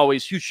 As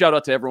always, huge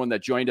shout-out to everyone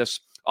that joined us.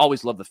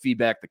 Always love the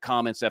feedback, the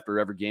comments after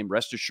every game.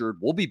 Rest assured,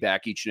 we'll be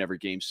back each and every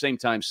game, same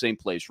time, same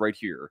place, right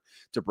here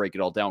to break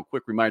it all down.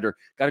 Quick reminder,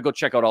 got to go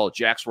check out all of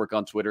Jack's work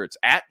on Twitter. It's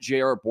at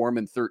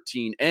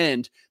JRBorman13.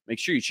 And make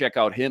sure you check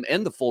out him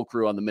and the full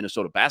crew on the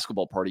Minnesota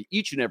Basketball Party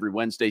each and every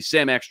Wednesday.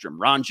 Sam Ekstrom,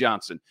 Ron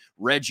Johnson,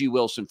 Reggie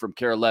Wilson from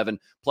Care 11.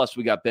 Plus,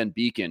 we got Ben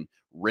Beacon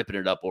ripping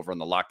it up over on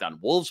the Locked On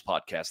Wolves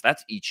podcast.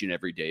 That's each and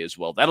every day as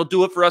well. That'll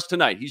do it for us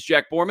tonight. He's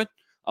Jack Borman.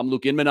 I'm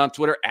Luke Inman on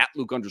Twitter, at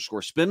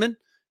Luke_Spinman.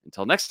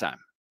 Until next time.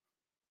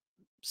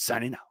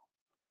 Signing out.